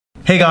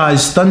Hey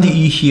guys, Thunder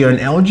E here, and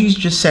LG's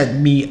just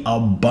sent me a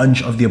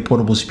bunch of their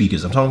portable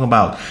speakers. I'm talking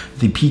about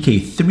the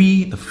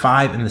PK3, the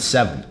 5, and the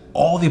 7.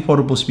 All the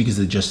portable speakers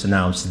they just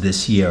announced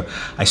this year.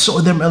 I saw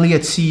them early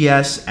at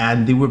CES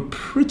and they were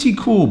pretty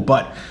cool,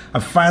 but I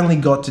finally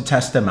got to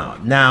test them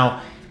out.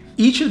 Now,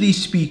 each of these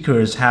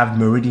speakers have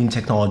Meridian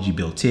technology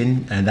built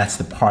in, and that's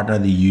the partner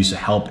they use to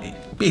help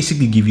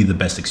basically give you the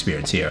best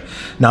experience here.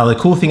 Now, the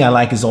cool thing I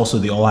like is also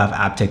they all have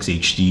aptX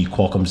HD,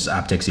 Qualcomm's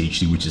aptX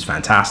HD, which is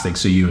fantastic.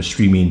 So you're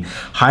streaming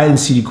high-end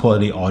CD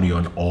quality audio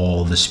on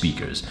all the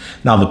speakers.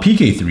 Now, the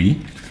PK3,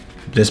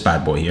 this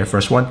bad boy here,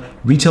 first one,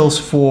 retails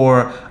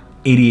for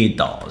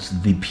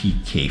 $88. The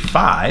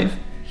PK5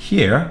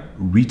 here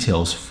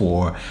retails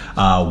for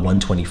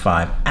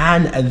 $125,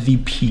 and the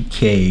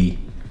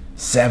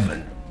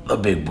PK7, the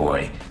big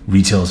boy,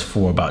 retails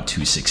for about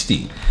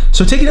 $216.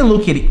 So taking a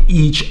look at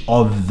each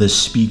of the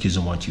speakers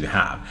and what you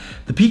have,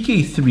 the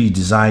PK3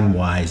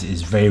 design-wise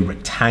is very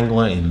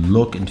rectangular in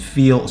look and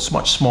feel. It's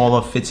much smaller,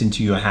 fits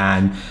into your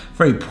hand,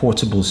 very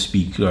portable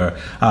speaker.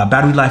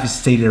 Battery life is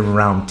stated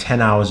around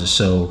 10 hours or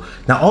so.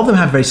 Now, all of them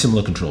have very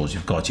similar controls.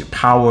 You've got your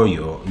power,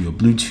 your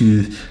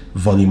Bluetooth,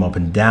 volume up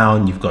and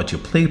down. You've got your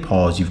play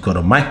pause. You've got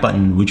a mic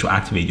button, which will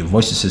activate your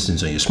voice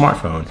assistants on your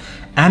smartphone,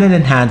 and an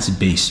enhanced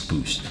bass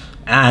boost.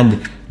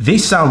 And they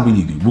sound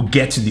really good. We'll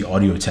get to the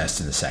audio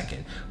test in a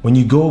second. When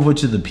you go over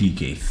to the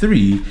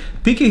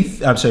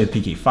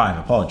PK5, I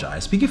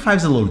apologize. PK5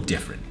 is a little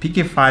different.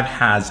 PK5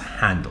 has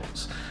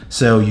handles,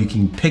 so you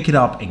can pick it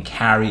up and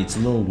carry. It's a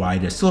little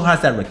wider, still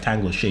has that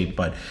rectangular shape,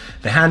 but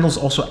the handles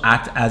also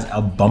act as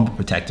a bumper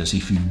protector. So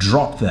if you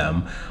drop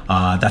them,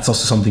 that's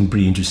also something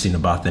pretty interesting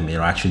about them. It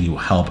actually will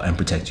help and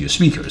protect your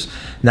speakers.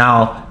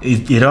 Now,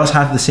 it does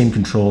have the same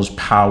controls: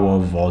 power,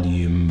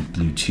 volume,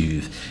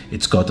 Bluetooth.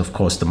 It's got, of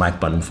course, the mic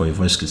button for your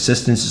voice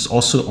assistance. It's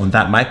also on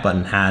that mic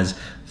button has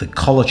the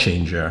color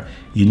changer.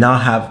 You now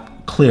have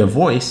clear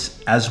voice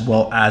as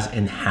well as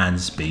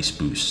enhanced bass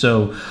boost.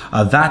 So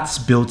that's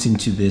built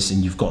into this,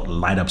 and you've got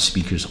light up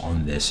speakers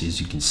on this, as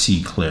you can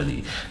see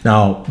clearly.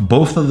 Now,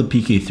 both of the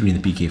PK3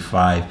 and the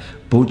PK5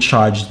 both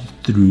charged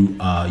through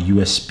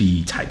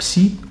USB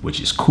Type-C, which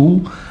is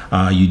cool.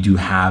 You do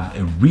have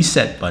a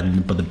reset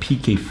button, but the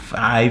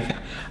PK5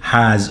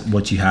 has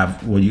what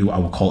I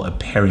would call a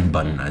pairing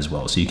button as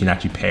well. So you can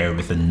actually pair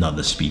with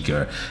another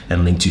speaker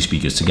and link two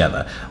speakers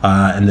together.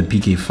 And the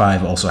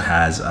PK5 also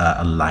has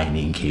a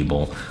lightning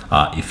cable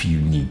if you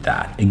need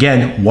that.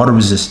 Again, water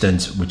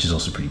resistant, which is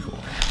also pretty cool.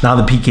 Now,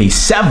 the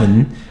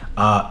PK7,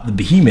 the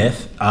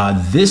behemoth,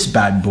 this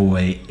bad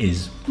boy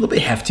is a little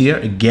bit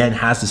heftier. Again,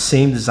 has the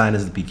same design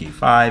as the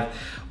PK5.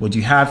 What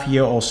you have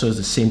here also is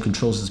the same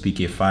controls as the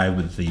PK5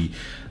 with the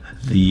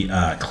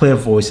clear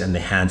voice and the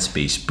enhanced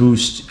bass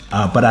boost.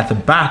 But at the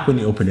back, when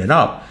you open it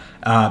up,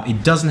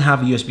 it doesn't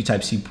have a USB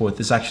Type-C port.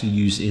 This actually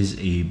uses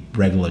a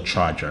regular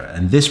charger,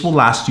 and this will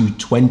last you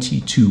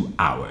 22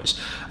 hours,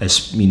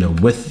 as you know,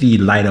 with the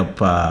light up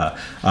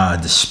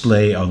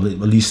display, or at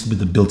least with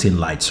the built-in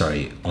light,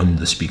 on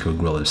the speaker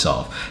grill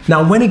itself.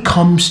 Now, when it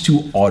comes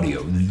to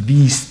audio,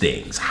 these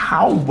things,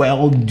 how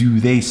well do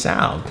they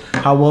sound?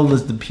 How well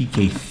does the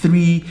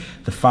PK3,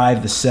 the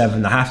 5, the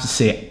 7? I have to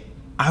say,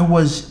 I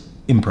was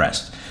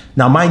impressed.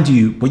 Now, mind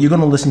you, what you're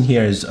going to listen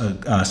here is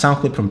a sound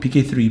clip from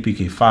PK3,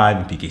 PK5,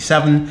 and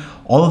PK7.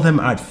 All of them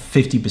are at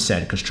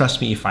 50%, because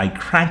trust me, if I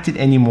cranked it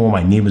anymore,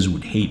 my neighbors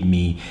would hate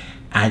me.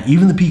 And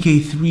even the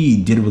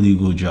PK3 did a really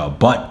good job.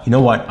 But you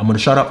know what? I'm going to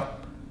shut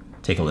up.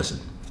 Take a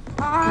listen.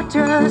 I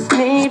just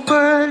need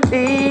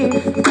relief,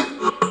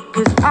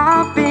 'cause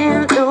I've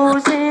been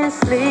losing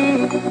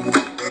sleep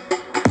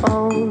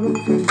over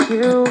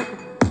you.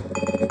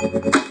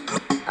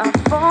 I've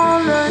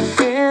fallen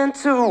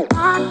into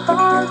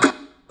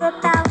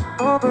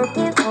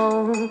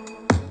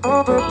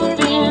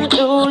been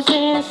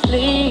losing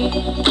sleep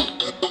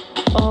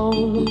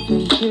over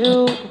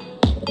you.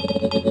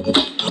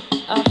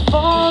 I've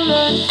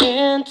fallen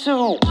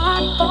into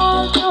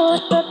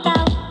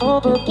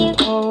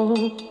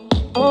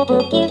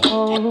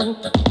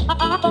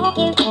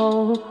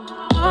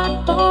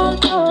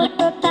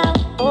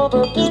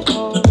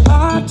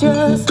I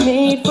just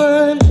need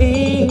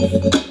relief,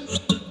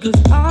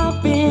 'cause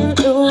I've been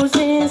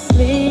losing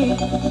sleep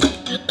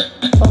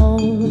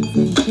over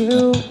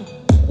you.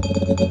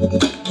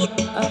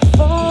 I've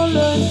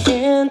fallen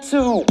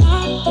into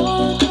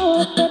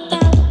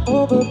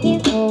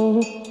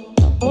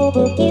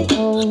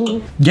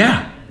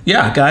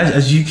Yeah, guys,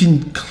 as you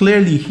can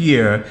clearly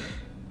hear,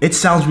 it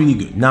sounds really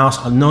good. Now,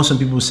 I know some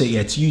people say,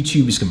 yeah, it's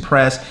YouTube, it's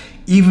compressed.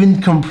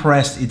 Even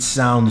compressed, it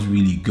sounds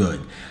really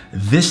good.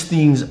 These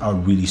things are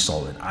really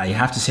solid. I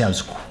have to say I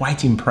was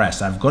quite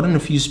impressed. I've gotten a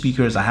few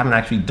speakers. I haven't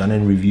actually done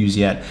any reviews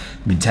yet,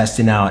 been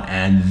testing out,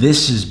 and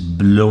this has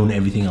blown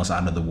everything else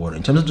out of the water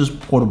in terms of just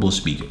portable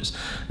speakers.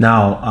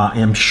 Now,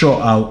 I'm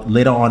sure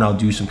later on I'll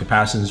do some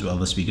comparisons with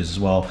other speakers as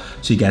well,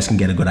 so you guys can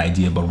get a good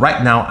idea. But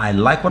right now, I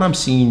like what I'm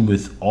seeing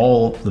with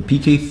all the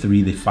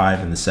PK3, the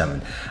 5, and the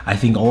 7. I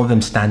think all of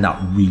them stand out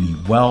really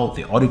well.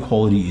 The audio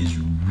quality is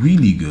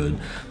really good.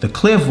 The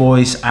clear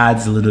voice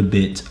adds a little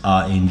bit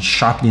in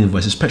sharpening the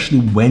voice,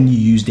 especially when you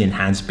use the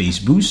enhanced bass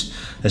boost,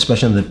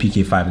 especially on the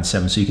PK5 and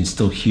 7, so you can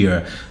still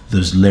hear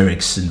those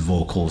lyrics and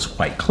vocals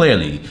quite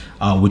clearly,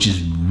 which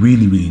is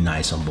really, really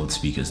nice on both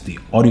speakers. The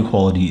audio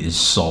quality is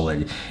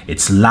solid.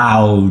 It's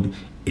loud,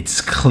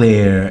 it's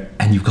clear,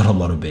 and you've got a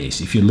lot of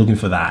bass. If you're looking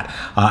for that,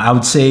 I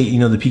would say, you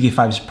know, the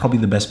PK5 is probably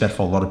the best bet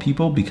for a lot of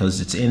people because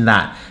it's in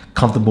that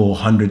comfortable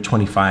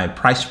 125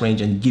 price range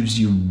and gives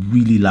you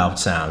really loud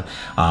sound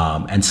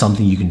and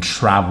something you can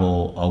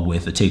travel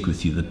with or take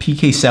with you. The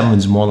PK7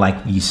 is more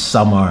like the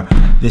summer,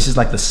 this is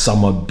like the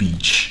summer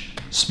beach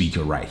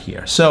speaker right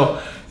here.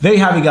 So there you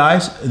have it,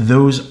 guys.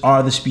 Those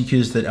are the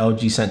speakers that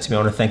LG sent to me.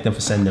 I want to thank them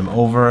for sending them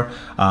over.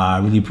 I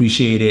really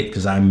appreciate it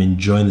because I'm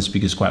enjoying the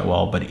speakers quite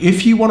well. But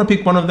if you want to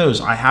pick one of those,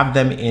 I have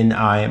them in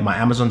my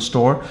Amazon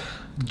store.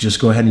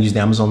 Just go ahead and use the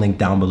Amazon link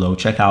down below.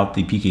 Check out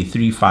the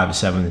PK3, 5, and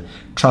 7.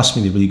 Trust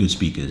me, they're really good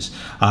speakers.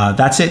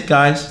 That's it,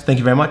 guys. Thank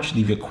you very much.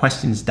 Leave your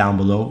questions down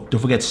below.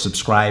 Don't forget to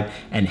subscribe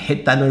and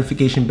hit that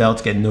notification bell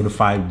to get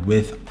notified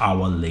with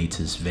our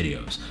latest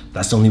videos.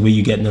 That's the only way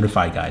you get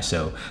notified, guys.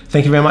 So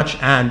thank you very much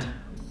and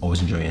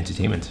always enjoy your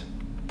entertainment.